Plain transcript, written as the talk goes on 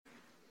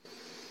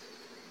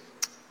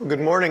Well, good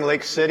morning,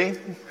 Lake City.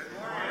 Good morning.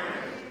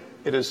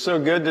 It is so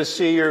good to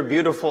see your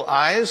beautiful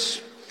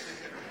eyes.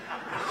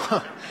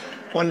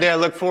 One day I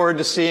look forward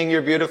to seeing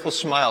your beautiful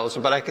smiles,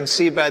 but I can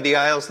see by the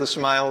eyes the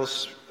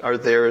smiles are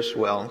there as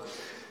well.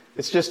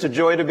 It's just a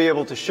joy to be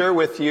able to share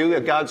with you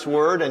God's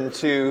Word and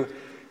to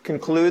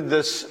conclude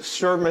this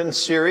sermon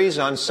series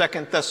on 2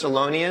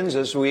 Thessalonians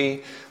as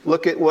we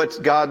look at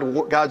what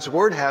God's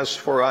Word has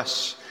for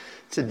us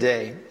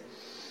today.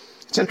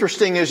 It's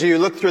interesting as you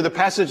look through the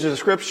passages of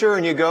Scripture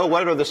and you go,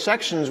 what are the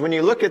sections? When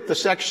you look at the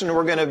section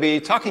we're going to be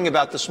talking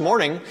about this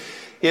morning,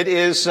 it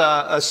is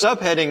a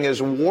subheading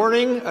is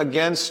warning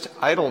against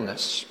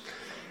idleness.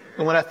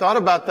 And when I thought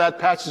about that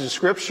passage of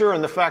Scripture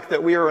and the fact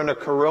that we are in a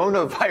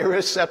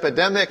coronavirus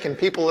epidemic and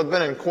people have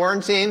been in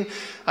quarantine,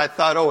 I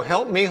thought, oh,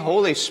 help me,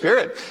 Holy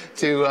Spirit,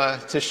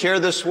 to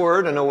share this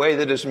word in a way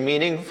that is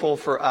meaningful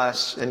for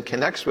us and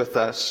connects with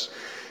us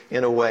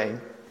in a way.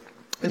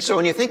 And so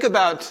when you think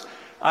about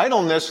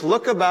idleness,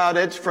 look about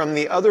it from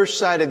the other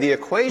side of the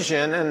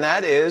equation, and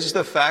that is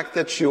the fact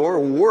that your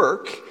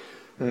work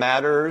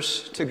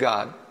matters to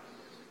God.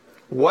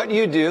 What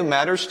you do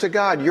matters to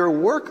God. Your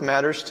work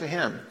matters to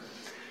Him.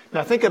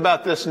 Now think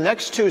about this.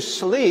 Next to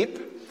sleep,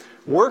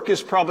 work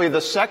is probably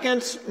the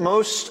second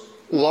most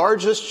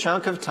largest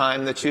chunk of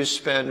time that you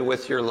spend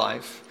with your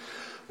life.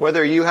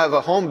 Whether you have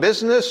a home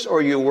business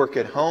or you work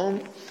at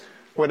home,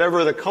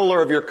 whatever the color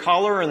of your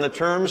collar in the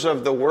terms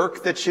of the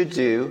work that you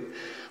do,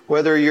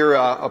 whether you're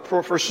a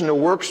person who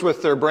works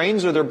with their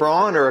brains or their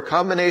brawn or a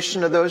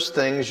combination of those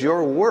things,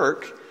 your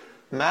work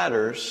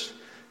matters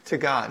to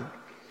God.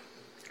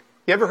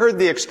 You ever heard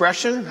the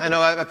expression? I know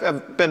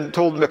I've been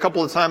told a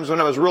couple of times when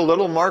I was real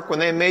little, Mark, when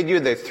they made you,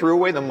 they threw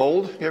away the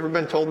mold. You ever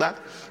been told that?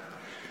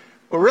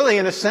 Well, really,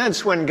 in a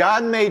sense, when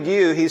God made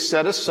you, He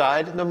set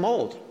aside the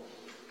mold.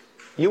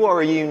 You are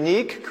a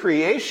unique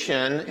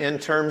creation in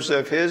terms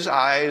of His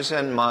eyes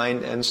and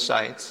mind and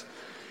sight.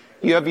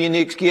 You have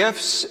unique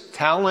gifts,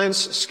 talents,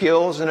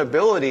 skills, and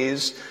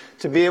abilities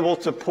to be able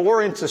to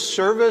pour into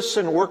service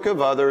and work of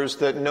others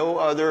that no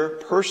other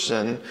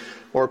person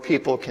or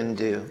people can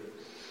do. And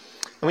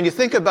when you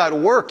think about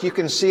work, you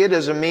can see it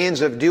as a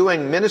means of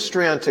doing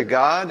ministry unto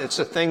God. It's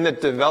a thing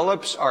that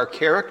develops our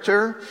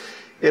character.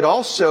 It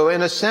also,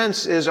 in a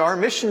sense, is our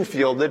mission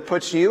field that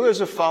puts you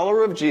as a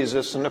follower of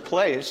Jesus in a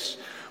place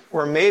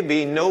where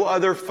maybe no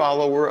other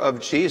follower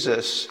of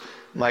Jesus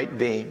might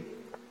be.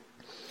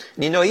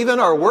 You know, even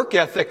our work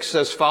ethics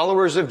as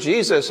followers of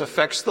Jesus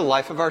affects the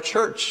life of our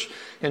church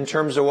in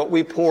terms of what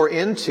we pour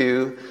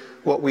into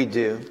what we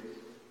do.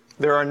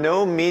 There are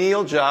no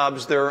menial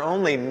jobs. There are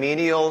only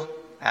menial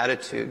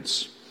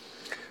attitudes.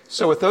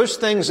 So with those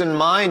things in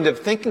mind of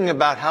thinking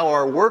about how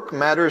our work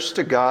matters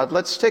to God,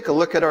 let's take a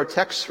look at our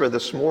text for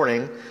this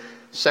morning,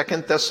 2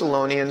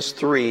 Thessalonians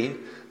 3,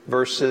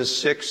 verses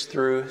 6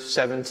 through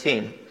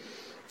 17.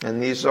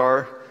 And these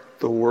are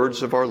the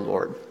words of our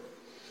Lord.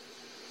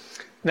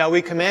 Now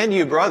we command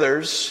you,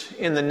 brothers,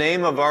 in the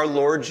name of our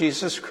Lord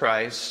Jesus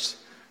Christ,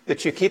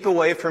 that you keep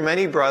away from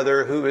any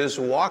brother who is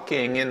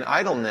walking in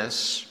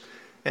idleness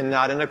and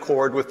not in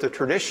accord with the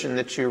tradition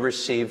that you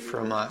received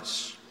from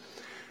us.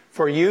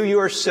 For you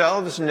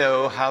yourselves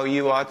know how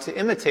you ought to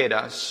imitate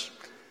us,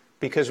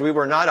 because we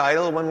were not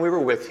idle when we were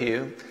with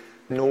you,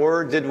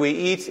 nor did we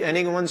eat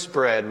anyone's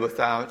bread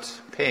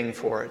without paying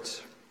for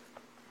it.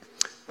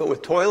 But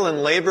with toil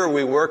and labor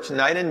we worked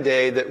night and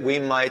day that we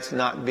might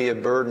not be a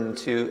burden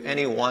to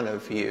any one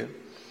of you.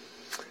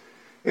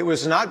 It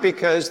was not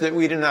because that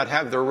we did not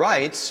have the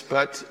rights,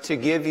 but to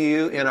give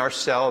you in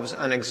ourselves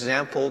an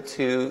example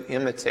to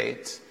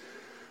imitate.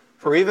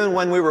 For even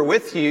when we were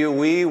with you,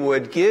 we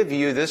would give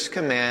you this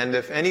command: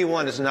 if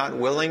anyone is not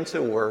willing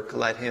to work,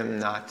 let him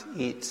not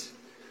eat.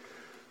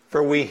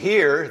 For we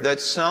hear that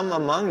some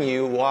among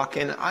you walk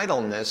in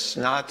idleness,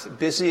 not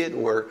busy at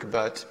work,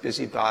 but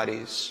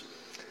busybodies.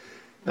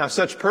 Now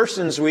such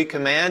persons we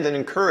command and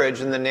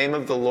encourage in the name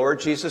of the Lord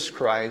Jesus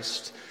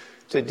Christ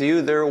to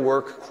do their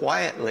work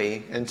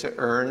quietly and to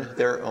earn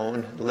their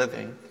own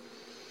living.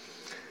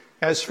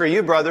 As for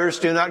you, brothers,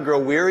 do not grow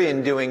weary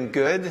in doing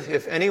good.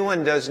 If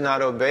anyone does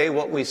not obey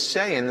what we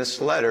say in this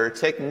letter,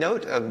 take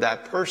note of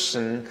that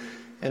person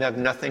and have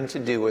nothing to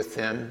do with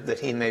him,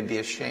 that he may be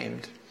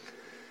ashamed.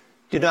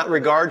 Do not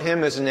regard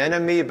him as an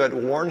enemy, but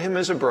warn him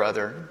as a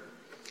brother.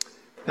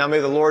 Now may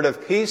the Lord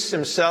of peace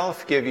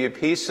Himself give you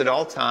peace at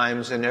all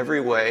times in every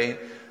way.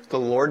 The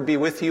Lord be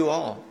with you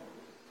all.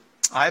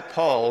 I,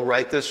 Paul,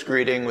 write this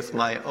greeting with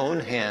my own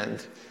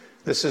hand.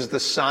 This is the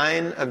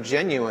sign of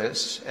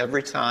genuineness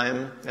every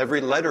time, every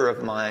letter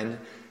of mine.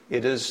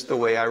 It is the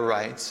way I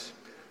write.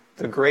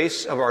 The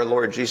grace of our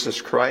Lord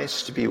Jesus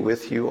Christ be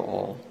with you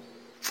all.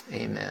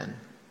 Amen.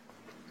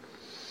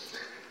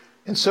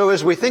 And so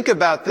as we think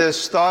about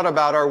this thought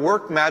about our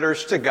work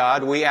matters to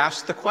God, we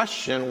ask the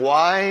question,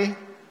 why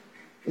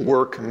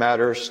work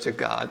matters to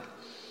God?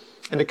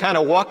 And to kind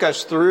of walk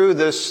us through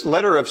this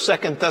letter of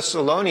 2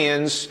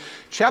 Thessalonians,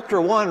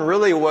 chapter 1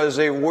 really was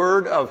a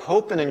word of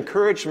hope and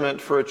encouragement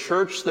for a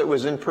church that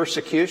was in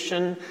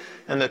persecution,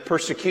 and that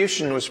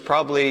persecution was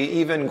probably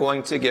even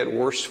going to get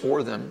worse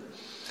for them.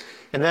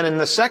 And then in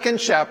the second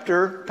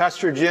chapter,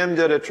 Pastor Jim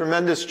did a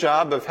tremendous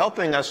job of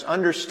helping us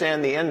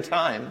understand the end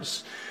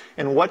times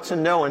and what to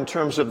know in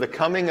terms of the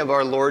coming of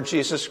our Lord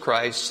Jesus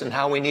Christ and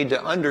how we need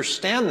to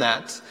understand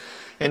that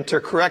and to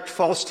correct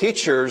false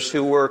teachers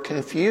who were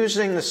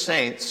confusing the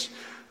saints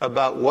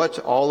about what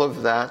all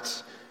of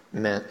that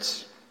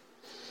meant.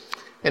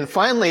 And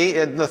finally,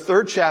 in the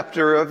third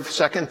chapter of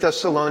 2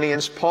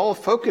 Thessalonians, Paul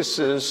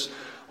focuses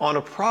on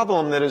a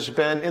problem that has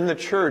been in the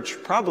church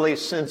probably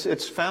since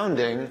its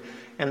founding,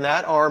 and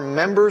that are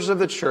members of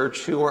the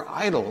church who are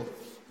idle,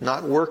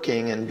 not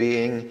working and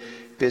being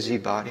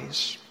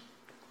busybodies.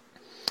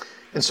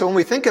 And so when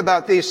we think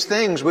about these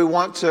things, we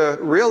want to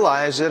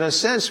realize that in a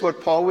sense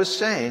what Paul was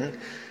saying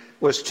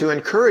was to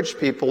encourage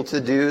people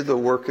to do the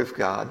work of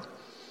God.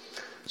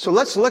 So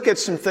let's look at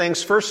some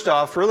things. First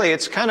off, really,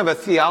 it's kind of a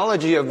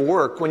theology of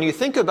work. When you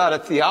think about a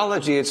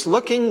theology, it's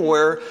looking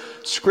where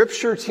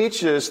Scripture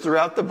teaches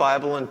throughout the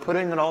Bible and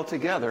putting it all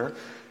together,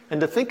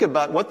 and to think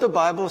about what the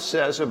Bible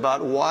says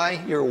about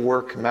why your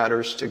work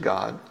matters to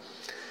God.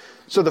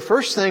 So the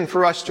first thing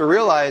for us to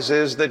realize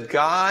is that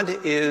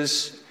God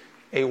is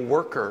a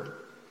worker.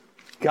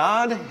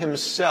 God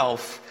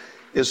himself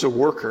is a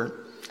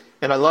worker.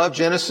 And I love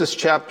Genesis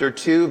chapter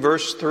 2,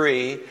 verse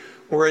 3,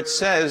 where it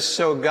says,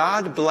 "So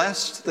God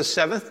blessed the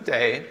seventh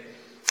day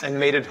and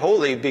made it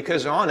holy,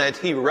 because on it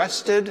he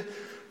rested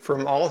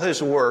from all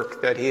his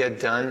work that he had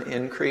done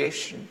in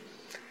creation."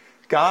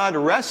 God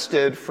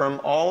rested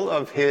from all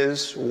of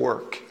his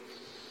work.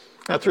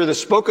 Now, through the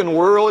spoken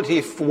word,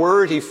 he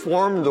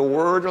formed the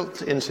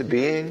word into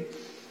being.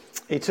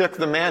 He took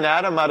the man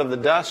Adam out of the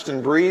dust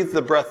and breathed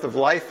the breath of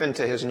life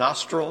into his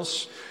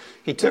nostrils.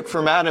 He took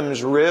from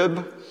Adam's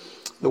rib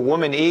the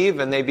woman Eve,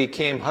 and they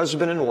became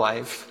husband and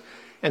wife.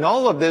 And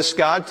all of this,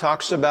 God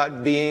talks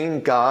about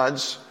being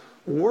God's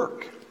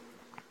work.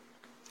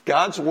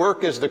 God's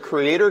work as the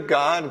creator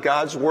God,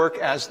 God's work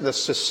as the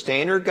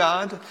sustainer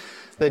God,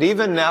 that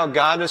even now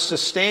God is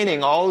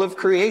sustaining all of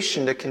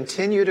creation to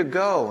continue to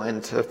go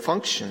and to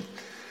function.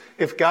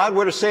 If God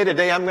were to say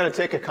today, I'm going to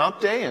take a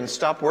comp day and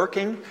stop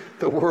working,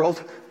 the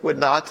world would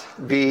not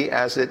be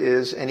as it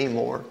is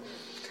anymore.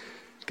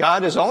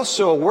 God is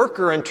also a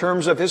worker in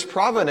terms of his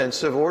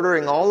providence of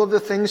ordering all of the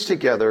things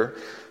together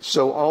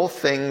so all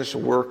things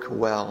work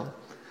well.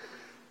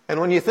 And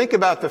when you think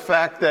about the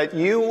fact that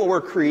you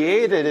were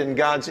created in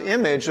God's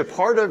image, a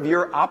part of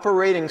your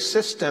operating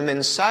system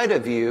inside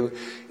of you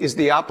is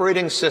the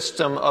operating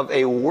system of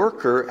a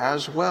worker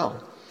as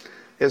well.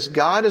 As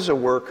God is a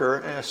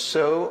worker,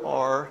 so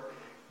are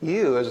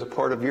you as a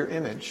part of your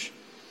image.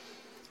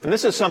 And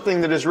this is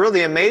something that is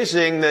really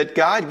amazing, that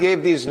God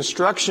gave these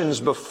instructions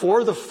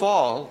before the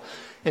fall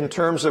in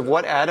terms of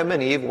what Adam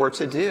and Eve were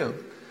to do.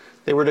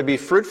 They were to be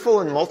fruitful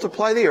and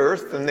multiply the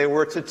earth, and they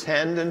were to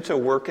tend and to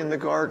work in the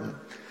garden.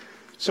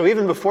 So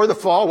even before the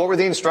fall, what were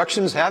the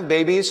instructions? Have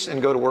babies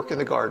and go to work in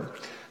the garden.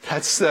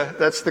 That's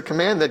the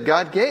command that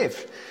God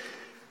gave.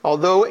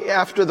 Although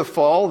after the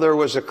fall there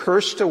was a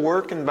curse to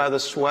work, and by the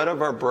sweat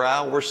of our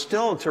brow, we're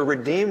still to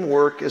redeem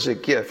work as a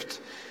gift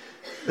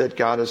that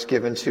God has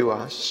given to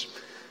us.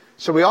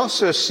 So we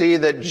also see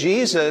that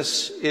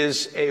Jesus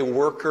is a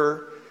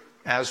worker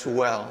as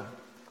well.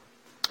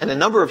 In a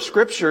number of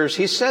scriptures,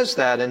 he says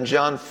that. In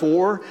John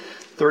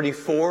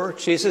 4:34,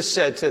 Jesus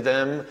said to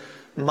them,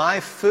 "My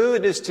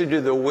food is to do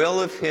the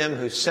will of him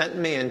who sent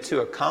me and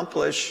to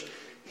accomplish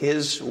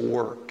his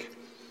work."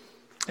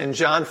 In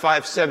John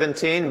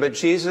 5:17, but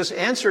Jesus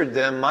answered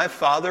them, "My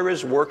Father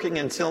is working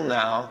until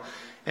now,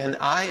 and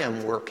I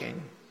am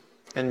working."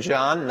 In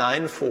John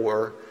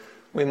 9:4,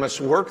 we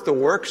must work the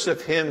works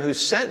of him who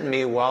sent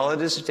me while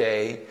it is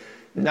day.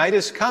 Night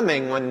is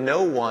coming when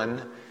no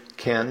one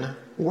can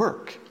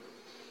work.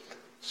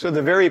 So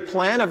the very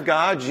plan of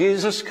God,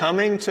 Jesus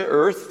coming to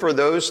earth for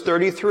those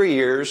 33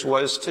 years,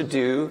 was to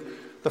do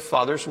the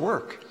Father's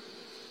work.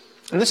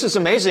 And this is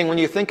amazing when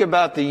you think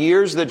about the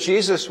years that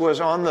Jesus was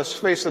on the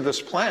face of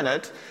this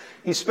planet.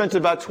 He spent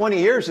about 20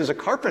 years as a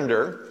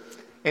carpenter,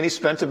 and he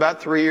spent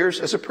about 3 years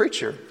as a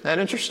preacher. Isn't that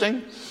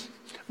interesting?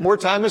 More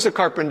time as a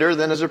carpenter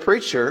than as a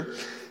preacher,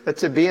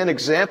 to be an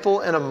example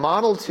and a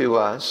model to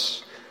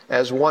us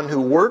as one who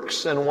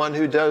works and one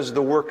who does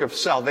the work of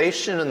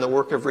salvation and the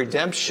work of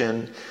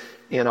redemption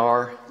in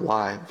our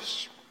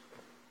lives.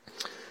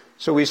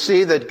 So we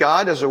see that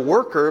God is a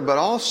worker, but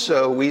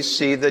also we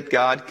see that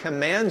God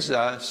commands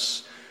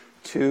us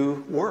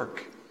to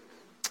work.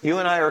 You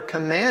and I are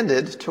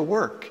commanded to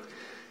work.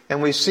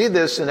 And we see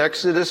this in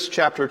Exodus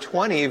chapter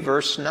 20,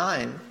 verse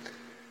 9.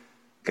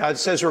 God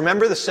says,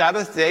 "Remember the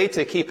Sabbath day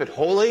to keep it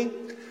holy.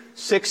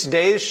 6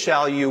 days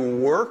shall you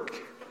work,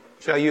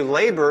 shall you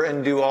labor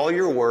and do all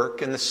your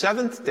work. And the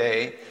seventh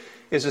day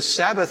is a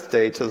Sabbath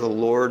day to the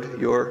Lord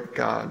your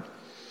God."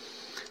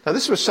 Now,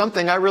 this was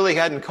something I really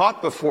hadn't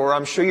caught before.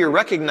 I'm sure you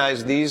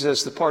recognize these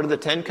as the part of the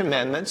Ten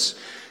Commandments.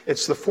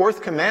 It's the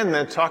fourth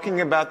commandment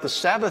talking about the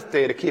Sabbath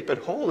day to keep it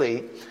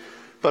holy.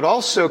 But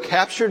also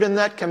captured in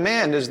that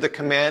command is the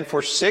command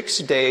for 6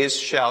 days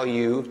shall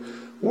you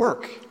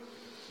work.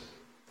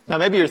 Now,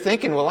 maybe you're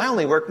thinking, well, I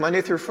only work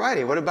Monday through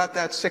Friday. What about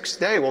that sixth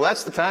day? Well,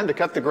 that's the time to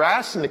cut the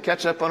grass and to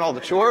catch up on all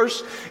the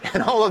chores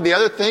and all of the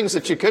other things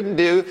that you couldn't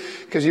do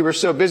because you were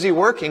so busy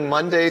working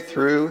Monday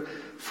through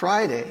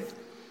Friday.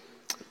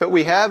 But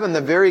we have in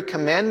the very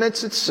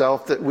commandments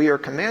itself that we are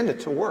commanded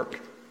to work.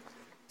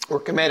 We're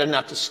commanded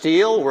not to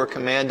steal. We're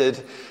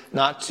commanded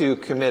not to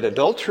commit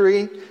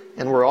adultery.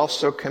 And we're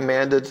also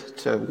commanded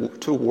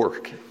to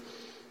work.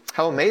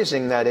 How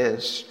amazing that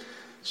is.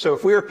 So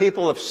if we are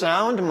people of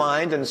sound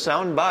mind and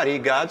sound body,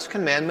 God's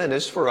commandment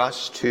is for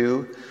us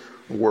to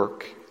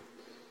work.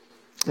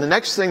 The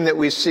next thing that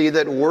we see,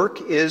 that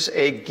work is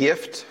a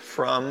gift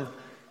from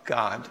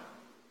God.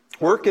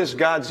 Work is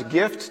God's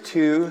gift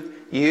to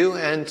you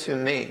and to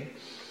me.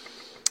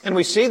 And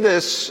we see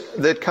this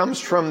that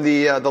comes from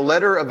the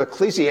letter of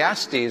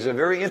Ecclesiastes, a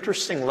very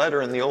interesting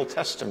letter in the Old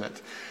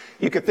Testament.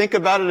 You could think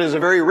about it as a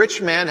very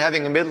rich man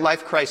having a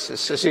midlife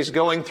crisis as he's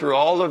going through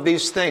all of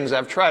these things.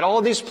 I've tried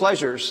all these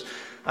pleasures.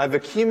 I've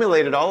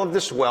accumulated all of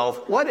this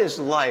wealth. What is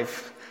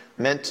life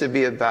meant to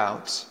be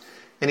about?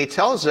 And he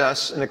tells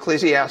us in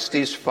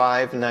Ecclesiastes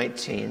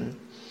 5:19,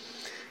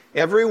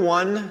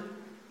 everyone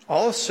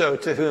also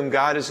to whom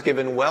God has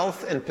given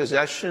wealth and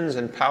possessions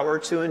and power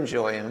to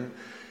enjoy him,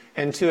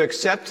 and to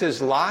accept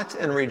his lot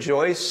and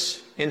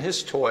rejoice in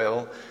his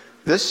toil,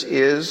 this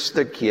is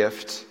the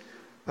gift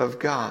of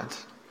God.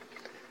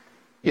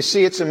 You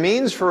see, it's a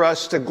means for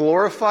us to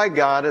glorify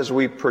God as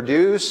we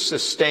produce,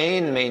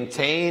 sustain,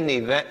 maintain,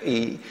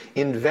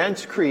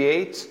 invent,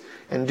 create,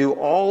 and do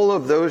all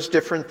of those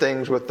different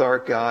things with our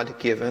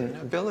God-given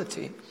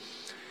ability.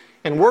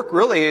 And work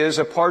really is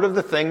a part of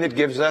the thing that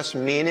gives us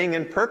meaning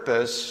and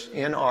purpose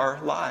in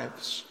our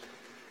lives.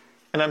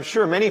 And I'm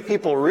sure many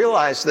people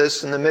realize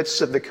this in the midst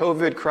of the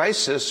COVID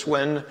crisis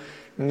when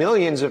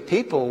millions of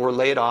people were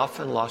laid off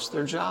and lost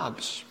their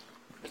jobs.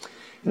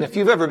 And if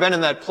you've ever been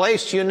in that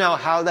place, you know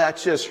how that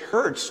just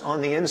hurts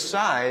on the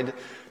inside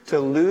to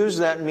lose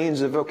that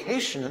means of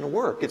vocation and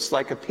work. It's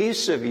like a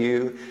piece of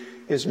you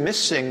is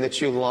missing that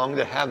you long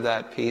to have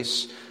that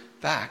piece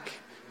back.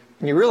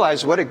 And you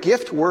realize what a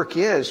gift work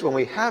is when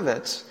we have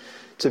it,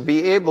 to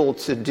be able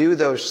to do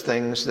those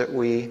things that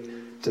we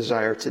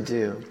desire to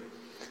do.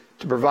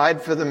 To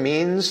provide for the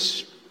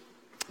means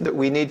that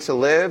we need to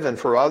live and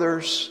for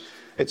others.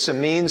 It's a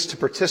means to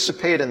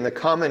participate in the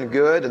common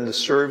good and to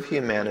serve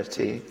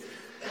humanity.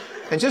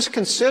 And just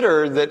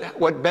consider that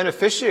what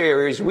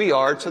beneficiaries we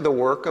are to the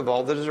work of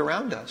all that is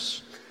around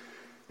us.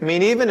 I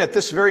mean, even at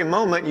this very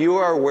moment, you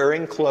are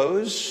wearing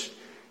clothes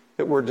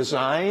that were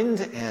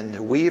designed and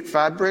weave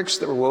fabrics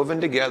that were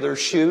woven together,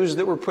 shoes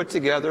that were put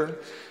together.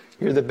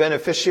 You're the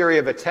beneficiary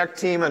of a tech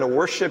team and a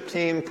worship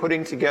team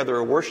putting together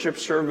a worship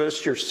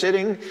service. You're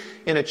sitting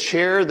in a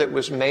chair that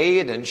was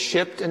made and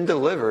shipped and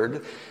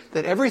delivered.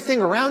 That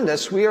everything around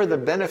us, we are the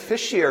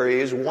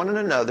beneficiaries, one and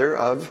another,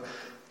 of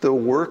the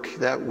work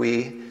that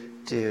we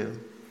do.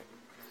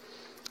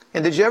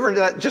 And did you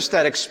ever just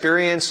that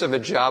experience of a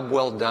job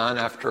well done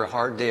after a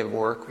hard day of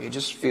work where you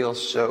just feel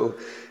so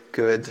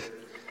good?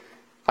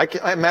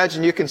 I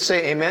imagine you can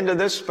say amen to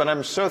this, but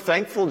I'm so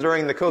thankful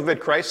during the COVID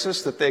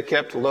crisis that they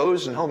kept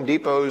Lowe's and Home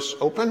Depots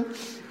open.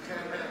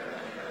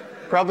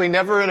 Probably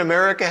never in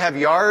America have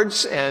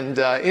yards and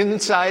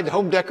inside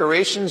home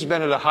decorations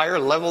been at a higher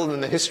level than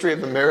the history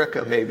of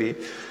America, maybe.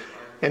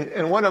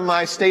 And one of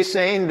my stay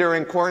sane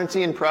during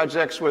quarantine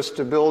projects was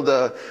to build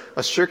a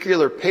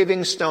circular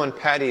paving stone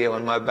patio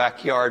in my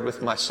backyard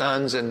with my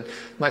sons and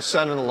my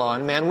son-in-law.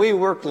 And man, we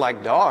worked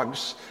like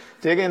dogs,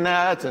 digging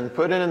that and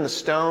putting in the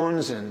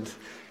stones and,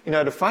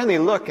 to finally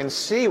look and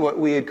see what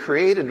we had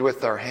created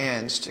with our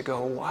hands, to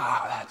go,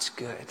 wow, that's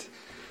good.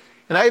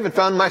 And I even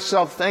found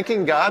myself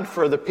thanking God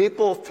for the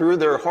people through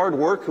their hard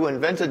work who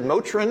invented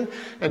Motrin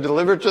and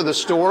delivered to the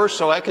store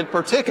so I could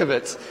partake of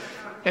it.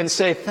 And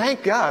say,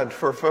 thank God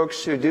for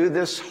folks who do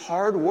this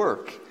hard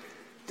work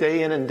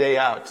day in and day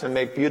out to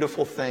make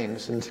beautiful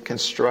things and to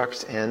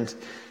construct and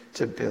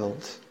to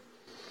build.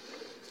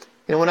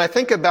 When I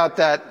think about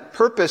that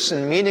purpose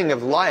and meaning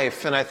of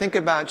life, and I think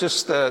about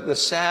just the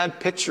sad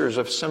pictures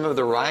of some of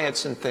the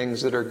riots and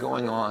things that are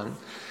going on,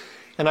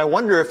 and I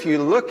wonder if you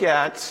look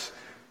at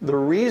the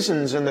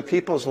reasons in the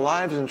people's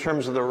lives in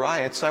terms of the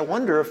riots, I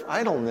wonder if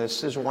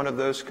idleness is one of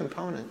those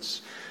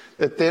components.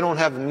 That they don't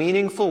have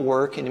meaningful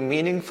work and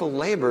meaningful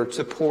labor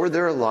to pour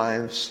their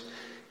lives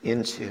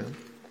into.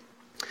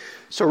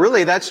 So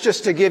really, that's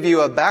just to give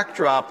you a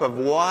backdrop of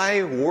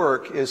why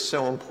work is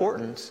so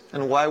important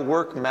and why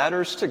work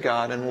matters to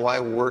God and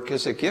why work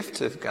is a gift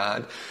of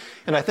God.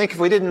 And I think if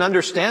we didn't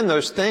understand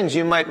those things,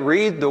 you might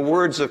read the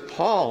words of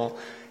Paul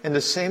and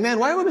to say, man,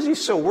 why was he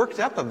so worked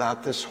up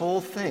about this whole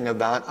thing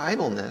about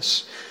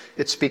idleness?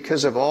 It's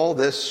because of all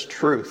this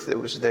truth that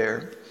was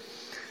there.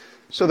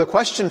 So the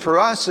question for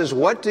us is,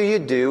 what do you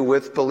do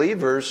with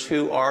believers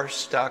who are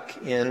stuck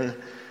in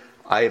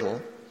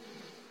idle?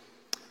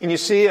 And you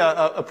see,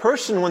 a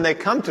person, when they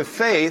come to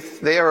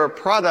faith, they are a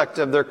product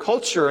of their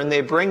culture, and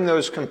they bring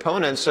those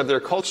components of their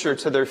culture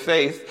to their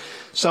faith,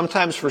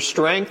 sometimes for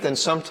strength and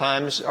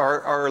sometimes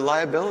are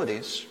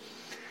liabilities.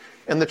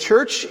 And the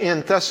church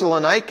in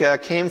Thessalonica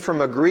came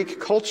from a Greek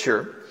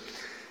culture.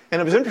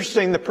 And it was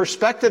interesting, the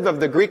perspective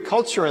of the Greek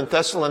culture in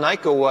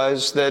Thessalonica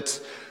was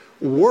that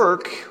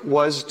work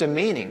was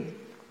demeaning.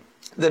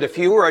 That if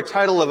you were a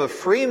title of a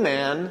free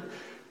man,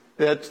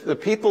 that the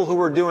people who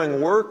were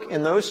doing work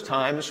in those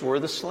times were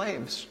the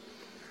slaves.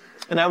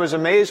 And I was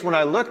amazed when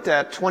I looked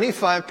at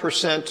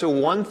 25% to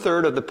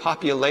 1/3 of the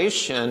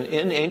population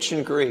in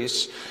ancient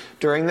Greece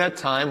during that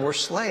time were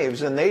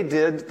slaves, and they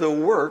did the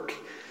work.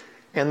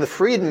 And the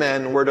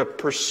freedmen were to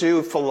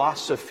pursue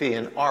philosophy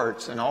and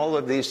art and all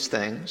of these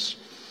things.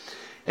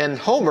 And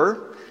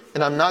Homer,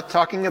 and I'm not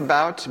talking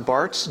about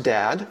Bart's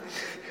dad,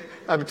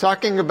 I'm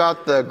talking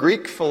about the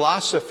Greek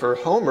philosopher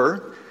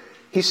Homer.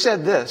 He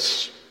said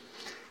this.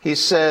 He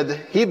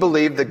said he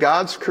believed the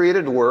gods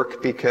created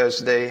work because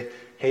they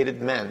hated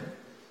men.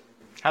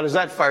 How does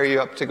that fire you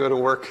up to go to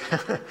work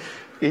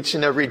each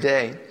and every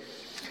day?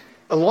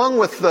 Along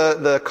with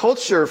the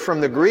culture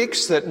from the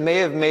Greeks that may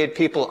have made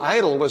people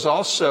idle was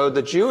also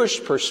the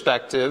Jewish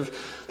perspective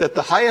that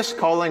the highest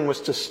calling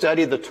was to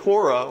study the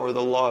Torah or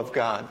the law of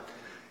God.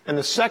 And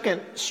the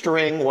second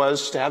string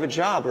was to have a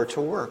job or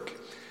to work.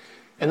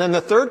 And then the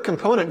third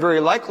component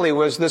very likely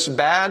was this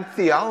bad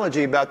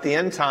theology about the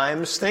end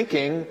times,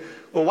 thinking,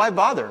 well, why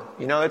bother?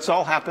 You know, it's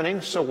all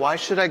happening, so why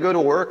should I go to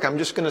work? I'm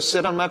just going to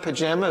sit on my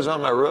pajamas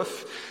on my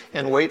roof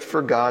and wait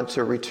for God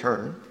to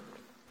return.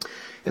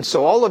 And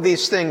so all of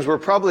these things were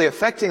probably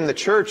affecting the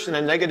church in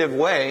a negative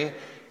way,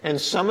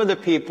 and some of the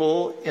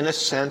people, in a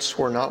sense,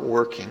 were not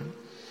working.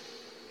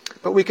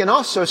 But we can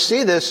also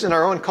see this in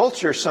our own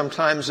culture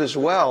sometimes as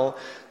well,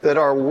 that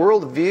our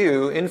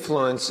worldview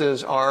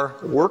influences our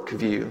work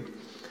view.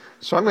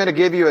 So I'm going to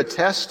give you a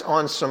test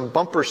on some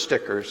bumper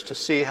stickers to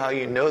see how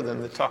you know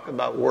them that talk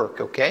about work,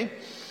 okay?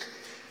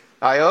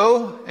 I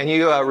owe, and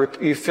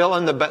you fill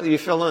in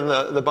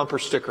the bumper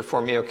sticker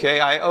for me, okay?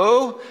 I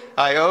owe,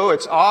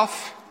 it's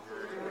off.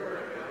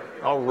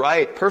 All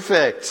right,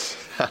 perfect.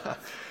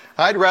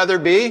 I'd rather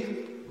be.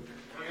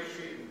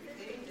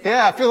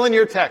 Yeah, fill in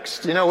your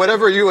text. You know,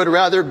 whatever you would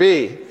rather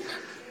be.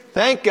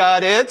 Thank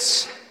God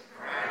it's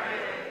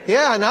Friday.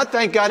 Yeah, not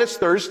thank God it's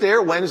Thursday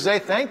or Wednesday.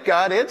 Thank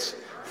God it's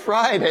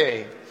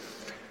Friday.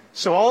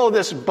 So all of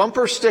this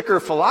bumper sticker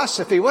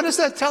philosophy, what is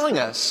that telling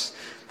us?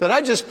 That I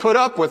just put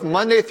up with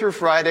Monday through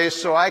Friday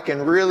so I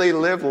can really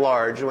live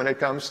large when it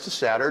comes to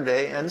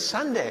Saturday and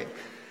Sunday.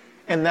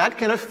 And that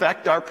can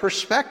affect our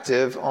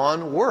perspective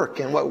on work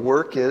and what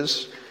work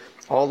is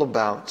all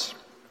about.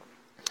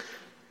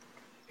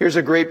 Here's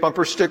a great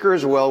bumper sticker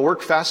as well.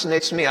 Work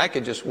fascinates me. I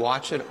could just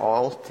watch it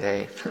all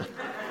day.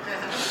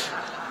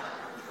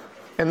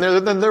 And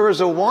then there was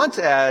a want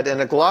ad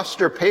in a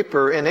Gloucester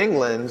paper in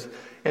England,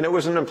 and it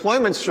was an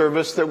employment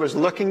service that was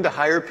looking to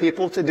hire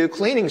people to do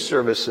cleaning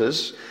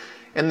services.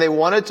 And they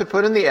wanted to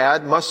put in the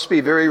ad, must be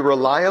very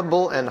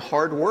reliable and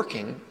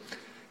hardworking.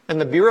 And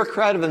the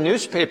bureaucrat of the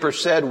newspaper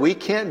said, we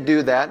can't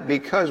do that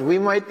because we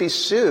might be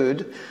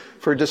sued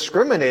for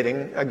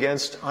discriminating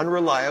against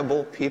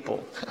unreliable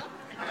people.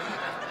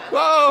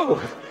 Whoa!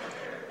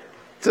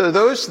 So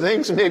those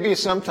things maybe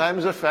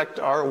sometimes affect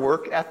our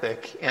work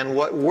ethic and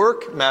what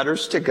work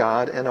matters to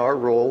God and our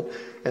role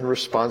and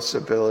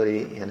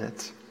responsibility in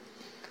it.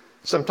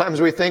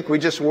 Sometimes we think we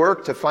just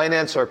work to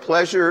finance our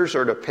pleasures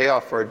or to pay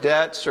off our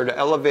debts or to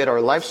elevate our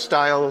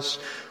lifestyles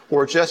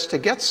or just to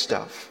get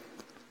stuff.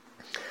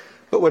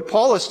 But what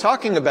Paul is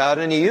talking about,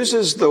 and he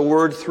uses the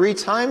word 3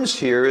 times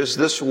here, is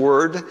this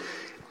word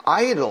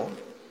idle.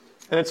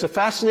 And it's a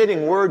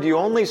fascinating word. You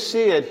only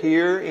see it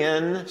here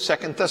in 2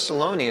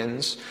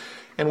 Thessalonians.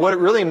 And what it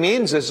really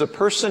means is a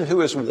person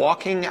who is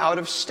walking out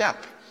of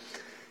step.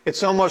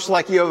 It's almost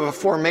like you have a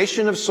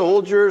formation of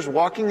soldiers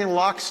walking in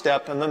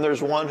lockstep, and then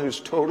there's one who's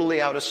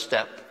totally out of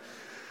step.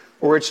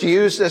 Or it's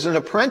used as an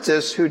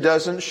apprentice who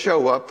doesn't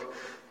show up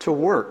to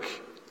work.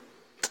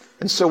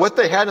 And so what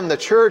they had in the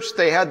church,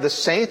 they had the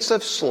saints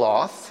of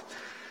sloth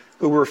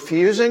who were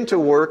refusing to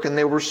work, and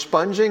they were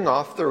sponging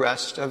off the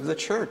rest of the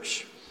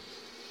church.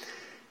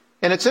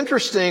 And it's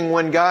interesting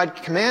when God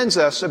commands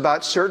us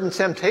about certain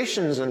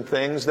temptations and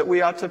things that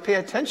we ought to pay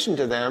attention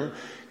to them,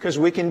 because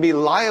we can be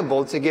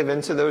liable to give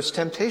into those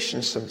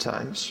temptations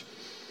sometimes.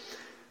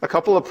 A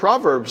couple of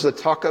proverbs that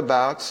talk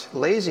about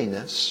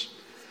laziness.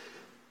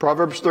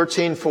 Proverbs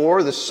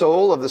 13:4, the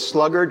soul of the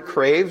sluggard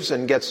craves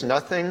and gets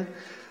nothing,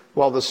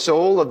 while the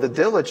soul of the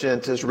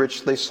diligent is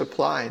richly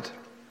supplied.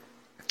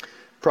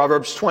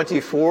 Proverbs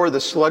 24,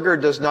 the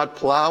sluggard does not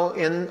plow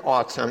in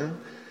autumn.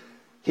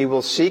 He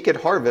will seek at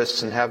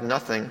harvest and have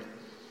nothing.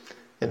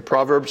 In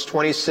Proverbs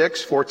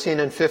 26:14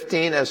 and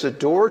 15, as a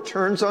door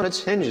turns on its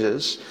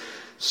hinges,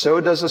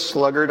 so does a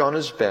sluggard on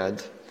his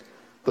bed.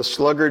 The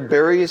sluggard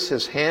buries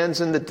his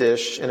hands in the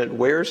dish, and it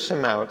wears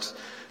him out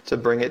to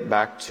bring it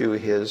back to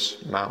his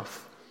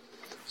mouth.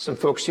 Some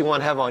folks you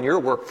want to have on your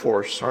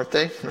workforce, aren't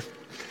they?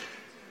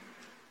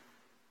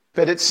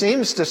 But it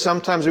seems to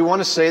sometimes we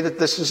want to say that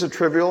this is a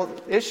trivial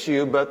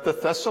issue, but the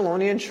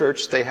Thessalonian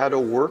church, they had a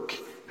work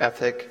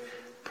ethic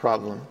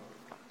problem.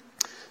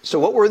 So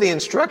what were the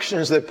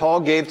instructions that Paul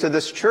gave to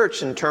this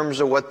church in terms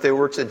of what they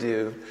were to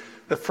do?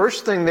 The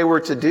first thing they were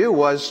to do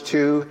was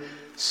to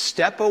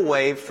step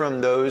away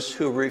from those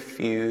who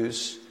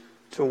refuse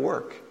to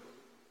work.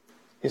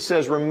 He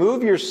says,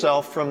 remove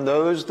yourself from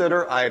those that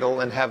are idle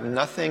and have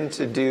nothing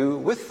to do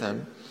with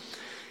them.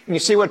 And you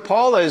see what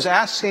Paul is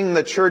asking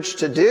the church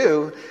to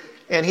do,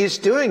 and he's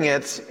doing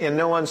it in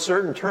no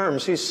uncertain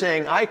terms. He's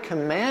saying, I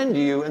command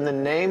you in the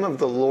name of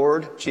the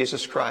Lord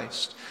Jesus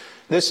Christ.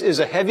 This is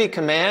a heavy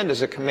command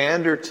as a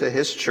commander to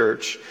his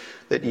church,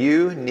 that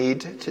you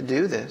need to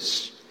do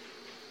this.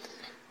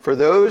 For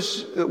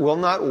those that will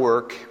not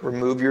work,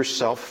 remove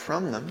yourself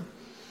from them.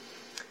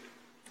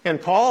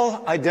 And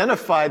Paul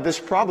identified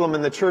this problem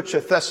in the church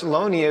of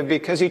Thessalonica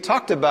because he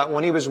talked about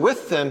when he was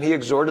with them, he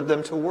exhorted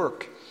them to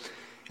work.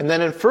 And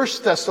then in 1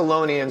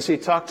 Thessalonians, he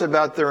talked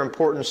about their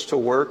importance to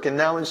work. And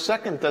now in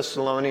 2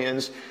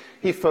 Thessalonians,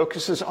 he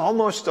focuses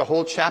almost a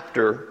whole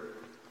chapter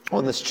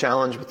on this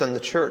challenge within the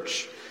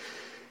church.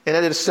 And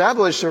it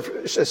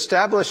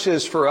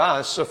establishes for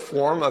us a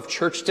form of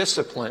church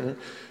discipline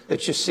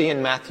that you see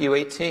in Matthew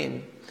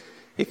 18.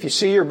 If you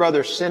see your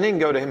brother sinning,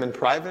 go to him in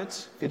private.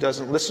 If he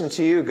doesn't listen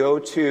to you, go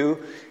to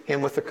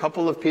him with a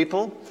couple of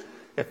people.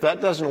 If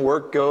that doesn't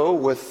work, go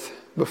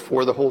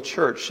before the whole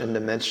church and to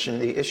mention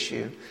the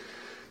issue.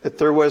 That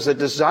there was a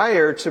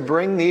desire to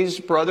bring these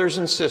brothers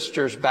and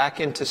sisters back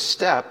into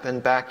step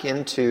and back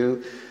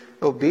into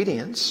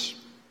obedience.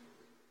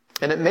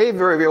 And it may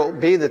very well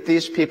be that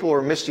these people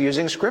are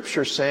misusing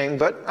Scripture, saying,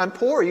 but I'm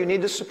poor, you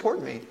need to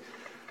support me.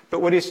 But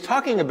what he's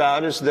talking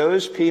about is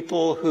those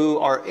people who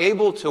are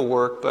able to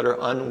work but are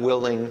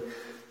unwilling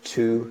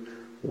to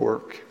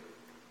work.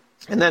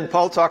 And then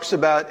Paul talks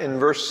about in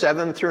verse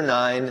 7 through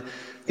 9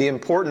 the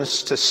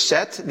importance to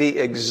set the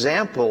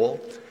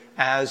example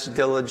as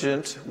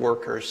diligent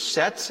workers.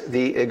 Set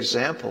the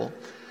example.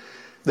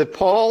 That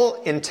Paul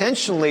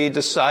intentionally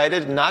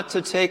decided not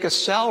to take a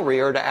salary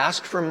or to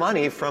ask for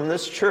money from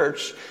this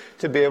church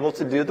to be able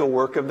to do the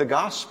work of the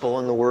gospel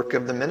and the work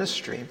of the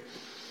ministry.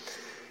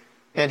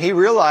 And he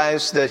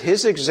realized that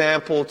his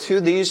example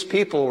to these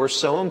people were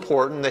so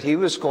important that he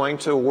was going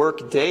to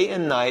work day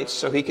and night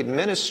so he could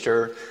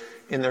minister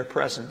in their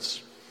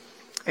presence.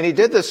 And he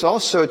did this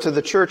also to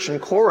the church in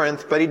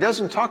Corinth, but he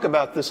doesn't talk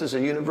about this as a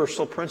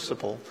universal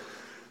principle.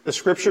 The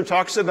Scripture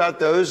talks about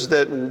those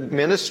that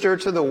minister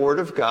to the Word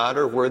of God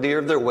are worthy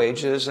of their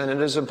wages, and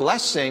it is a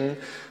blessing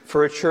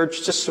for a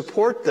church to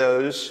support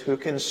those who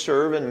can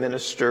serve and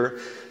minister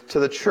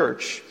to the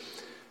church.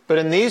 But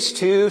in these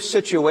two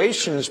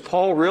situations,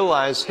 Paul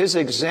realized his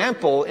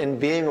example in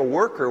being a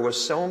worker was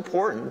so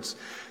important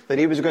that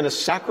he was going to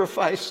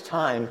sacrifice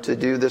time to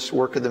do this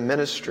work of the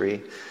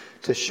ministry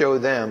to show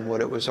them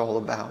what it was all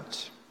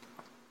about.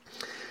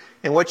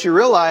 And what you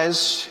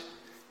realize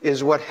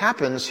is what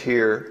happens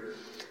here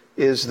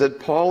is that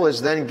Paul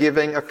is then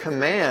giving a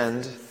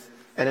command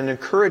and an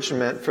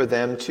encouragement for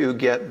them to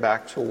get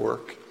back to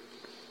work.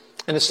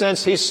 In a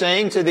sense, he's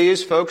saying to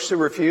these folks who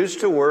refuse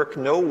to work,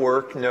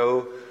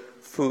 no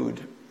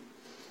food.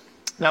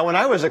 Now, when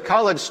I was a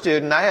college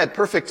student, I had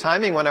perfect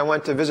timing when I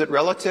went to visit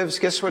relatives.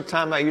 Guess what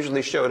time I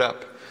usually showed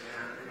up?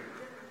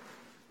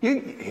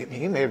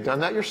 You may have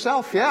done that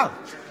yourself, yeah.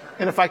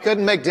 And if I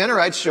couldn't make dinner,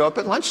 I'd show up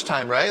at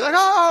lunchtime, right? Like,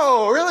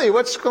 oh, really?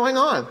 What's going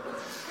on?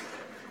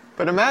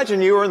 But imagine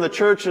you were in the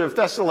church of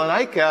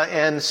Thessalonica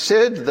and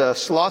Sid, the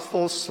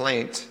slothful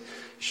saint,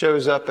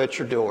 shows up at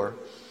your door.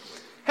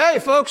 Hey,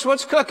 folks,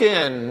 what's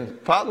cooking?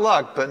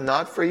 Potluck, but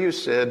not for you,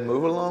 Sid.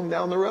 Move along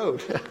down the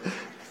road.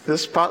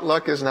 This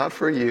potluck is not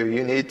for you.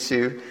 You need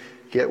to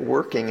get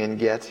working and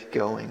get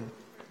going.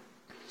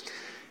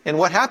 And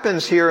what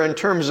happens here in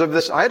terms of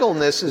this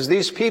idleness is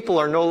these people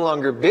are no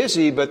longer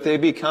busy, but they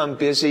become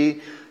busy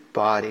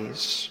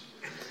bodies.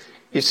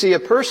 You see, a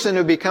person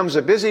who becomes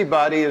a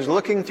busybody is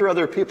looking through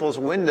other people's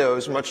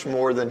windows much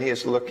more than he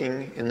is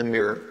looking in the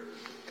mirror.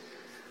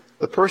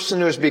 The person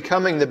who is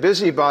becoming the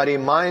busybody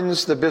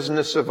minds the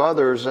business of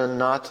others and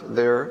not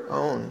their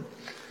own.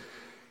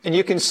 And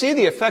you can see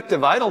the effect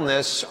of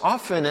idleness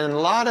often in a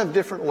lot of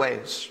different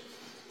ways.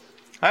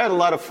 I had a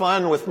lot of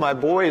fun with my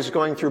boys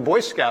going through Boy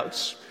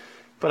Scouts,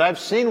 but I've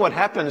seen what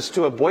happens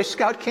to a Boy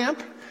Scout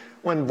camp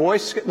when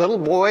little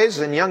boys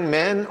and young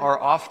men are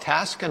off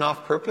task and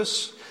off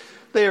purpose.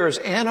 There is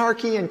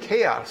anarchy and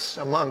chaos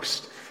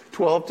amongst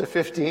 12 to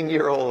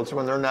 15-year-olds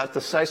when they're not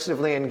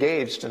decisively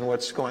engaged in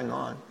what's going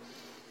on.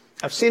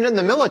 I've seen it in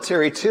the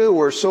military, too,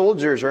 where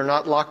soldiers are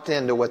not locked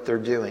into what they're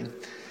doing.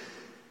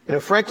 You know,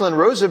 Franklin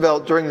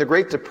Roosevelt, during the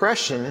Great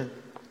Depression,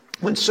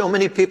 when so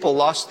many people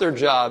lost their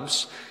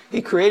jobs,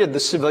 he created the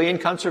Civilian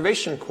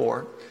Conservation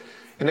Corps.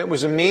 And it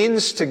was a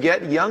means to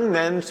get young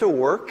men to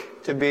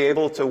work, to be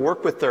able to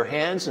work with their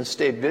hands and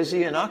stay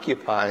busy and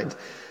occupied,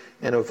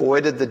 and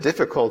avoided the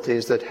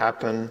difficulties that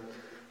happen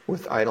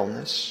with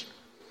idleness.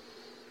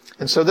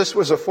 And so this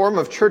was a form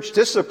of church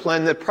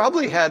discipline that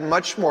probably had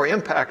much more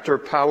impact or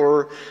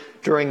power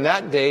during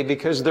that day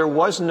because there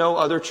was no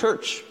other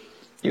church.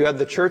 You had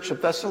the church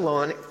of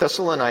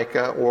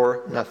Thessalonica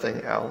or nothing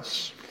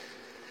else.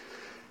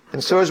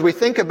 And so as we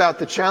think about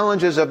the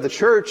challenges of the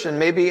church and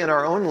maybe in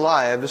our own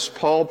lives,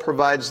 Paul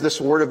provides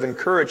this word of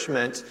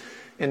encouragement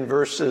in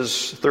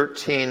verses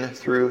 13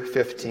 through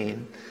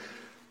 15.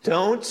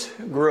 Don't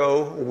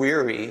grow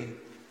weary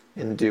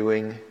in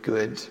doing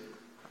good.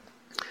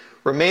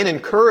 Remain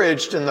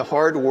encouraged in the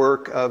hard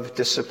work of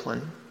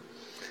discipline.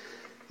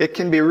 It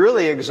can be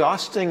really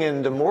exhausting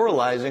and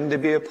demoralizing to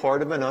be a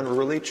part of an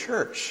unruly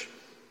church.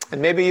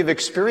 And maybe you've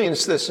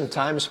experienced this in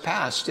times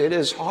past. It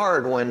is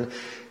hard when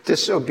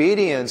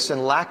disobedience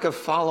and lack of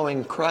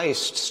following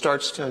Christ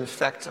starts to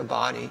infect a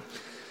body.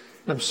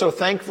 And I'm so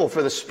thankful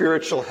for the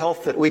spiritual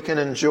health that we can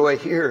enjoy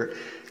here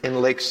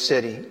in Lake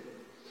City.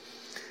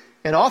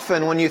 And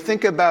often when you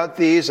think about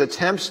these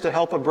attempts to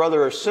help a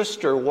brother or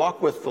sister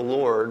walk with the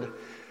Lord,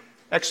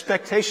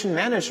 expectation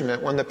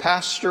management, when the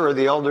pastor or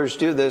the elders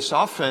do this,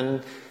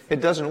 often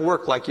it doesn't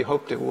work like you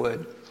hoped it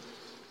would.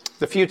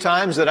 The few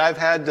times that I've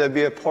had to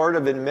be a part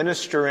of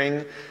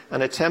administering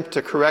an attempt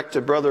to correct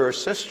a brother or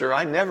sister,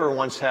 I never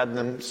once had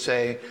them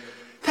say,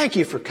 "Thank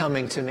you for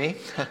coming to me."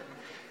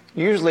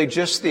 Usually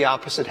just the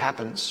opposite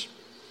happens.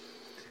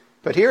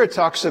 But here it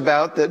talks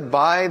about that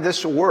by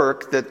this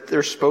work that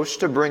they're supposed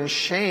to bring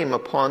shame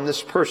upon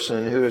this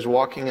person who is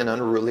walking an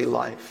unruly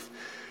life.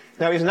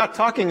 Now, he's not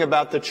talking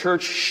about the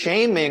church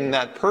shaming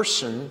that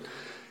person,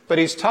 but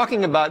he's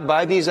talking about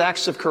by these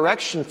acts of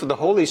correction for the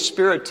Holy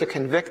Spirit to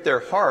convict their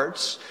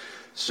hearts,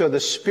 so the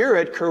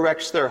Spirit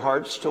corrects their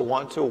hearts to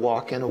want to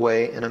walk in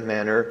a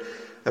manner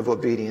of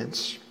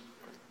obedience.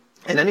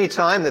 And any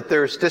time that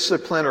there's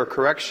discipline or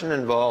correction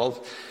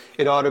involved,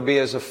 it ought to be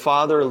as a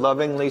father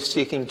lovingly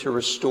seeking to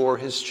restore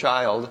his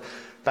child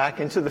back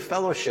into the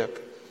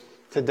fellowship,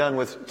 to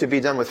be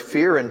done with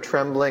fear and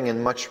trembling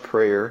and much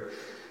prayer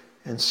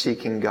and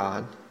seeking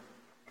God.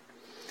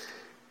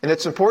 And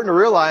it's important to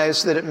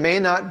realize that it may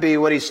not be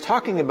what he's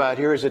talking about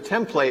here as a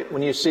template.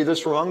 When you see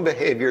this wrong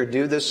behavior,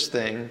 do this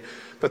thing.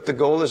 But the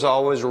goal is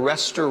always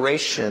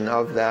restoration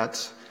of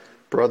that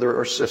brother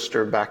or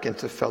sister back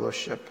into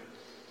fellowship.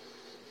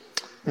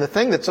 And the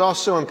thing that's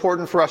also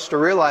important for us to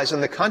realize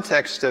in the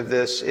context of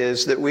this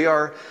is that we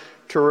are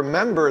to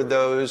remember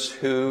those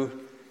who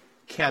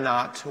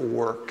cannot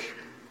work.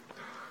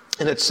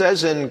 And it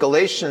says in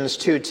Galatians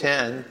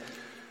 2:10,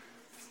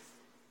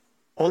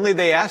 "Only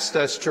they asked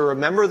us to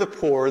remember the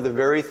poor, the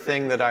very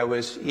thing that I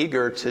was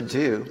eager to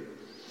do."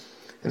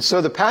 And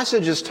so the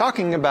passage is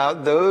talking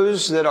about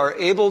those that are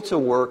able to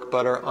work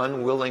but are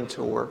unwilling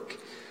to work.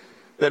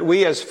 That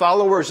we as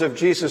followers of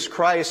Jesus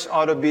Christ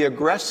ought to be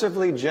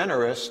aggressively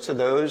generous to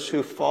those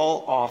who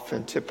fall off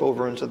and tip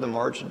over into the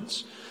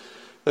margins.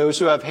 Those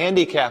who have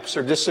handicaps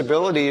or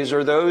disabilities,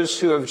 or those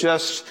who have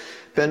just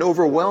been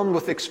overwhelmed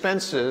with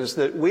expenses,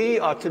 that we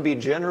ought to be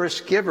generous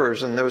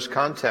givers in those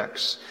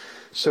contexts.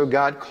 So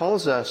God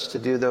calls us to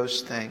do those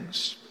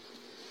things.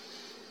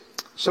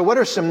 So what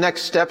are some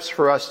next steps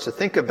for us to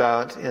think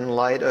about in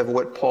light of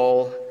what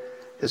Paul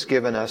has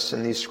given us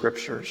in these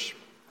scriptures?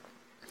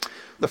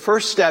 The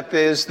first step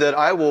is that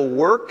I will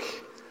work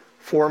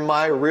for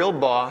my real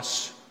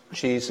boss,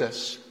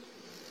 Jesus.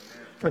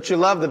 Don't you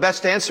love the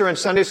best answer in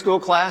Sunday school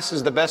class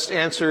is the best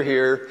answer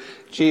here,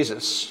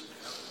 Jesus.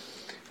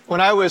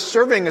 When I was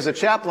serving as a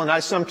chaplain, I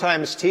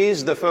sometimes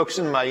teased the folks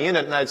in my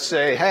unit and I'd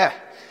say, "Hey,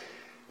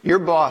 your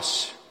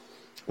boss,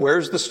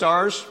 where's the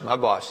stars? My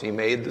boss, he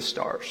made the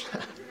stars."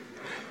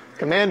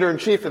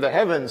 Commander-in-Chief of the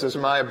heavens is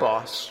my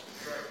boss.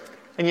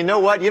 And you know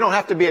what? You don't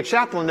have to be a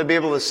chaplain to be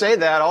able to say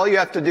that. All you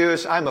have to do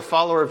is, I'm a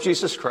follower of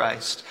Jesus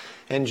Christ,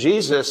 and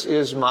Jesus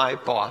is my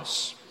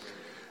boss.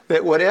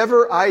 That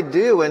whatever I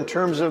do in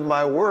terms of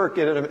my work,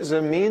 it is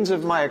a means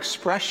of my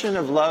expression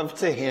of love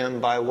to Him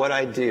by what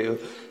I do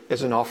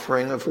as an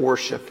offering of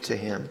worship to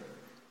Him.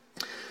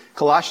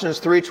 Colossians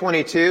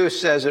 3:22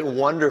 says it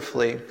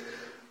wonderfully.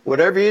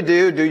 "Whatever you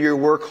do, do your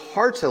work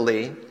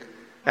heartily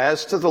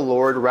as to the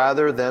Lord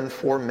rather than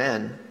for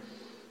men,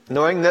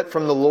 knowing that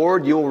from the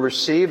Lord you will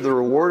receive the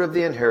reward of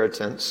the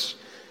inheritance.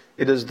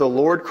 It is the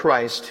Lord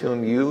Christ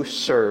whom you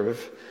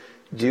serve.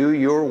 Do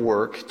your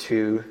work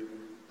to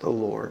the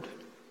Lord."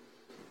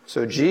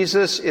 So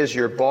Jesus is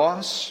your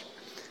boss.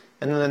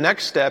 And then the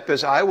next step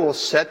is I will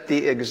set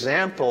the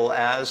example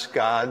as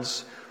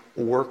God's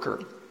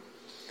worker.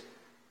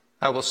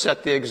 I will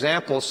set the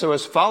example. So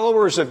as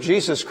followers of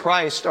Jesus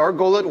Christ, our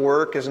goal at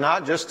work is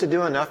not just to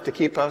do enough to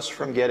keep us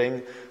from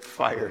getting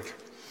fired.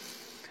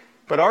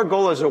 But our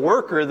goal as a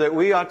worker, that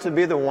we ought to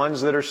be the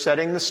ones that are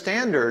setting the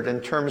standard in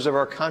terms of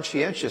our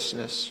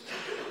conscientiousness,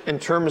 in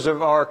terms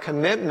of our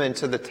commitment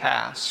to the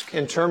task,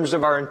 in terms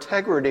of our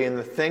integrity and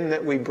the thing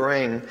that we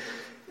bring,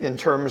 in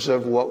terms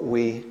of what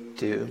we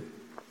do.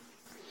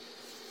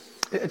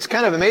 It's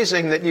kind of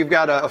amazing that you've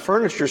got a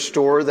furniture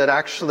store that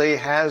actually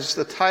has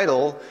the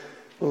title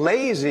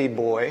Lazy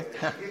Boy.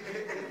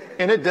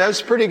 And it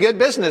does pretty good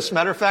business.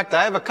 Matter of fact,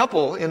 I have a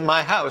couple in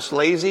my house,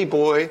 Lazy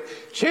Boy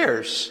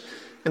chairs.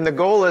 And the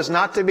goal is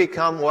not to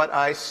become what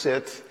I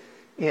sit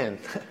in.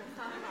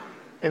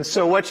 And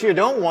so what you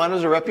don't want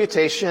is a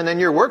reputation in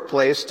your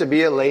workplace to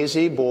be a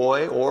lazy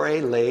boy or a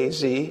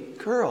lazy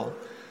girl,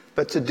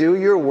 but to do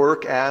your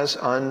work as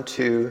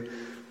unto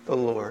the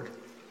Lord.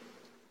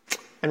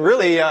 And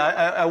really,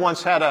 I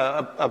once had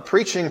a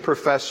preaching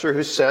professor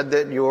who said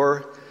that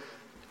your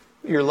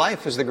Your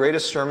life is the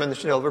greatest sermon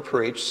that you'll ever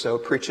preach, so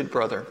preach it,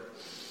 brother.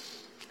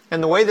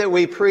 And the way that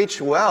we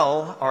preach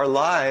well our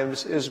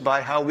lives is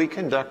by how we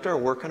conduct our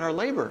work and our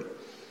labor.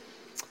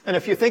 And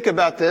if you think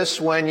about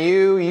this, when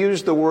you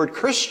use the word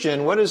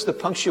Christian, what is the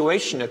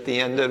punctuation at the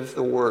end of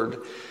the word?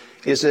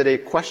 Is it a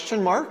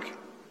question mark?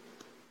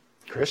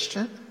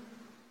 Christian?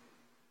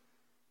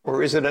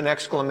 Or is it an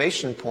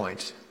exclamation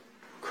point?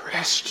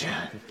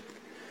 Christian.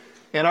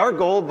 And our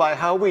goal by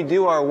how we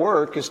do our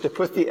work is to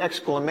put the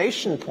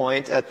exclamation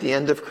point at the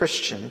end of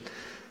Christian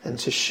and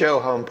to show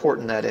how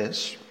important that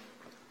is.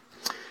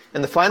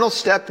 And the final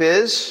step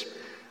is,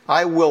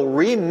 I will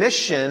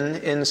remission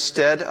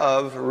instead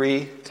of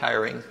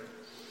retiring.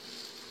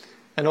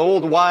 An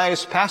old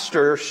wise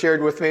pastor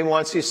shared with me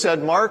once, he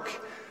said, Mark,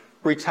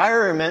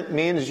 retirement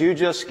means you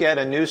just get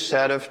a new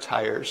set of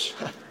tires.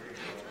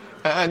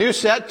 A new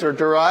set to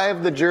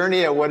drive the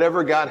journey at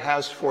whatever God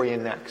has for you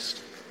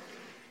next.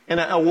 In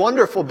a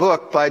wonderful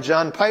book by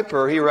John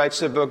Piper, he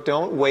writes a book,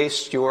 Don't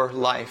Waste Your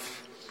Life.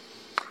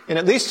 And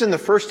at least in the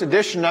first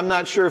edition, I'm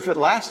not sure if it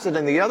lasted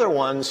in the other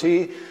ones,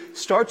 he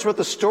starts with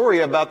a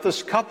story about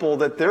this couple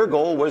that their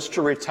goal was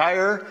to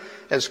retire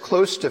as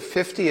close to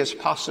 50 as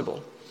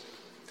possible.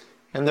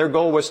 And their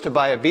goal was to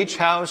buy a beach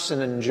house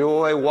and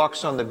enjoy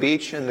walks on the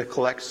beach and to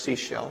collect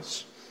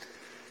seashells.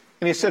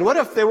 And he said, what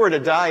if they were to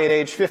die at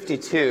age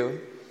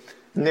 52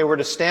 and they were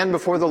to stand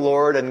before the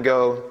Lord and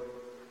go,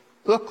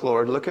 look,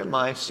 Lord, look at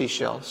my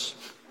seashells.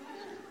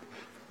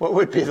 What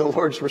would be the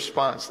Lord's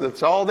response?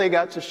 That's all they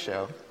got to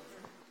show.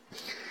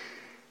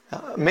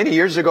 Many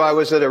years ago, I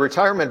was at a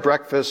retirement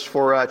breakfast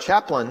for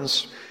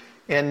chaplains,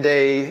 and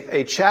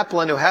a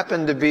chaplain who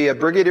happened to be a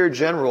brigadier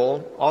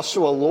general,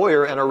 also a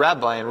lawyer and a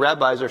rabbi, and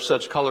rabbis are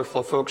such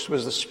colorful folks,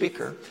 was the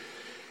speaker.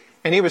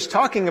 And he was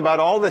talking about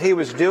all that he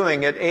was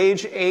doing at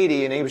age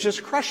 80, and he was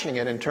just crushing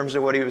it in terms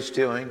of what he was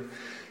doing.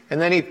 And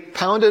then he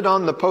pounded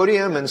on the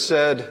podium and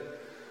said,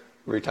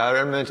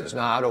 retirement is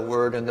not a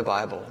word in the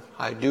Bible.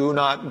 I do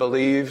not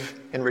believe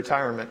in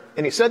retirement.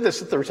 And he said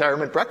this at the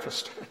retirement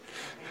breakfast.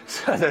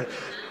 So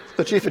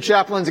the chief of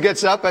chaplains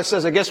gets up and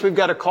says, I guess we've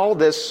got to call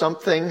this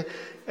something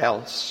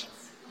else.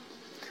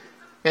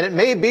 And it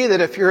may be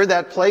that if you're at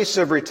that place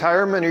of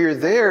retirement or you're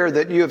there,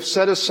 that you have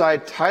set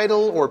aside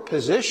title or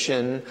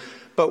position,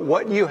 but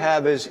what you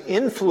have is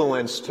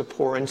influence to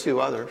pour into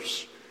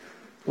others.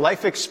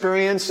 Life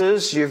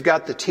experiences, you've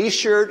got the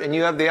t-shirt and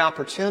you have the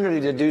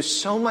opportunity to do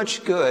so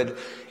much good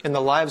in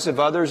the lives of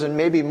others and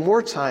maybe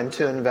more time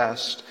to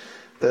invest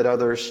than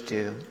others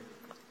do.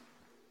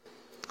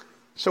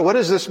 So what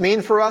does this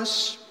mean for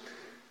us?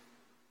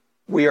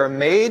 We are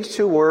made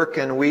to work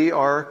and we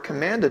are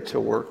commanded to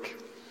work.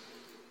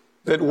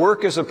 That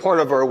work is a part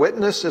of our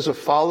witness as a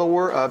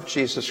follower of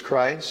Jesus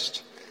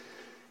Christ.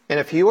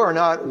 And if you are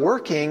not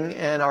working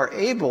and are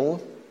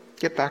able,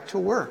 get back to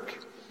work.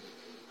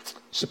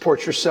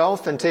 Support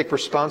yourself and take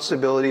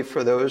responsibility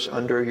for those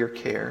under your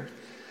care.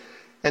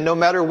 And no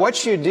matter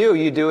what you do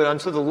it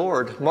unto the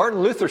Lord.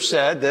 Martin Luther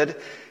said that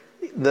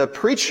the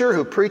preacher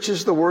who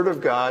preaches the Word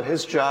of God,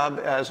 his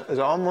job is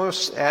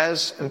almost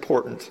as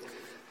important.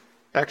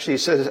 Actually, he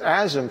says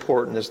as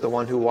important as the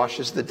one who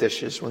washes the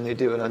dishes when they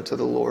do it unto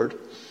the Lord.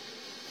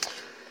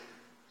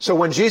 So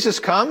when Jesus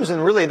comes,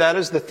 and really that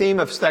is the theme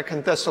of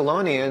 2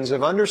 Thessalonians,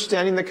 of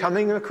understanding the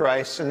coming of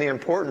Christ and the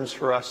importance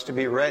for us to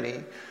be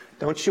ready.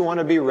 Don't you want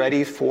to be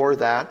ready for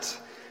that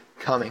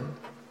coming?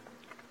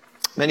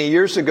 Many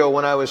years ago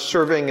when I was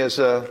serving as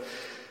a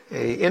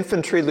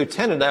infantry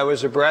lieutenant, I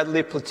was a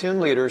Bradley platoon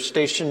leader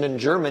stationed in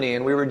Germany,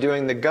 and we were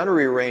doing the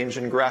gunnery range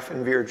in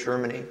Grafenwehr,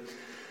 Germany.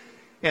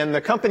 And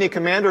the company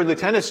commander,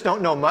 lieutenants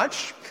don't know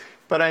much,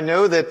 but I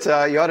know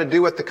that you ought to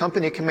do what the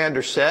company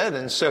commander said.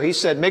 And so he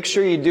said, make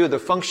sure you do the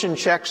function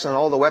checks on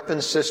all the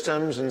weapons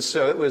systems. And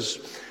so it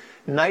was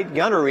night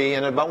gunnery,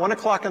 and about 1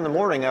 o'clock in the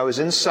morning, I was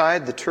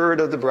inside the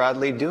turret of the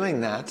Bradley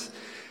doing that.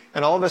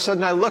 And all of a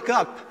sudden I look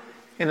up,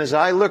 and as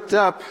I looked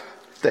up,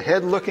 the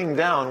head looking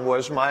down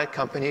was my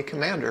company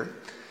commander.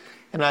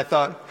 And I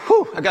thought,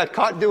 whew, I got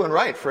caught doing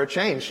right for a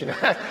change. You know,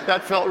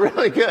 that felt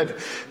really good.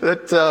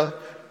 That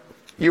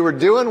you were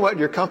doing what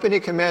your company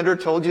commander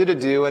told you to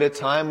do at a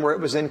time where it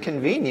was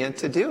inconvenient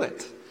to do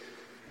it.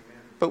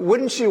 But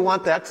wouldn't you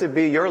want that to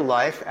be your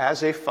life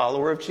as a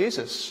follower of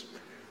Jesus?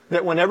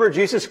 That whenever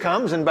Jesus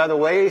comes, and by the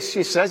way,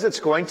 he says it's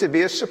going to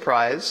be a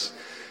surprise,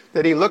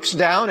 that he looks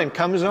down and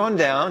comes on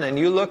down, and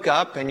you look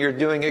up and you're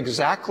doing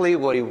exactly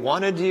what he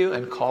wanted you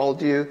and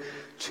called you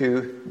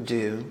to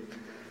do.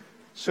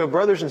 So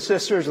brothers and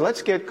sisters,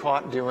 let's get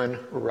caught doing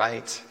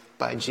right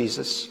by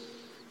Jesus.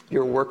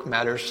 Your work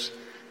matters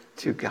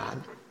to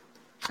God.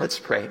 Let's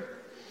pray.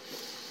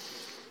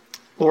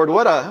 Lord,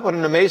 what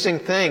an amazing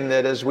thing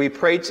that as we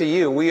pray to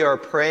you, we are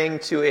praying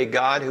to a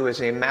God who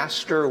is a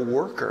master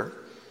worker.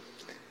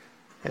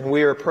 And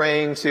we are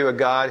praying to a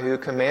God who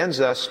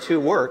commands us to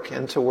work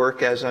and to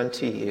work as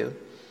unto you.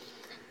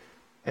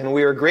 And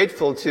we are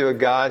grateful to a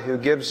God who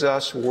gives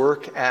us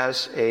work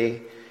as a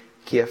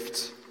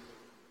gift.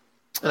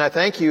 And I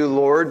thank you,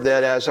 Lord,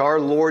 that as our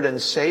Lord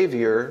and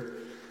Savior,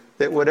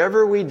 that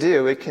whatever we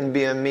do, it can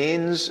be a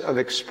means of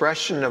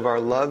expression of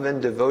our love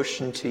and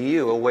devotion to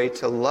you, a way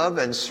to love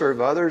and serve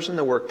others in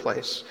the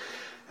workplace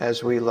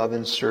as we love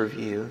and serve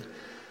you.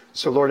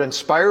 So Lord,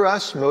 inspire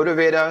us,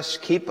 motivate us,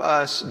 keep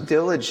us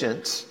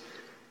diligent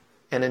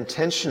and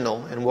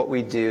intentional in what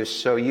we do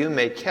so you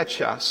may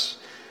catch us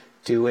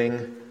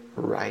doing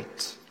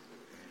right.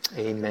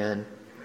 Amen.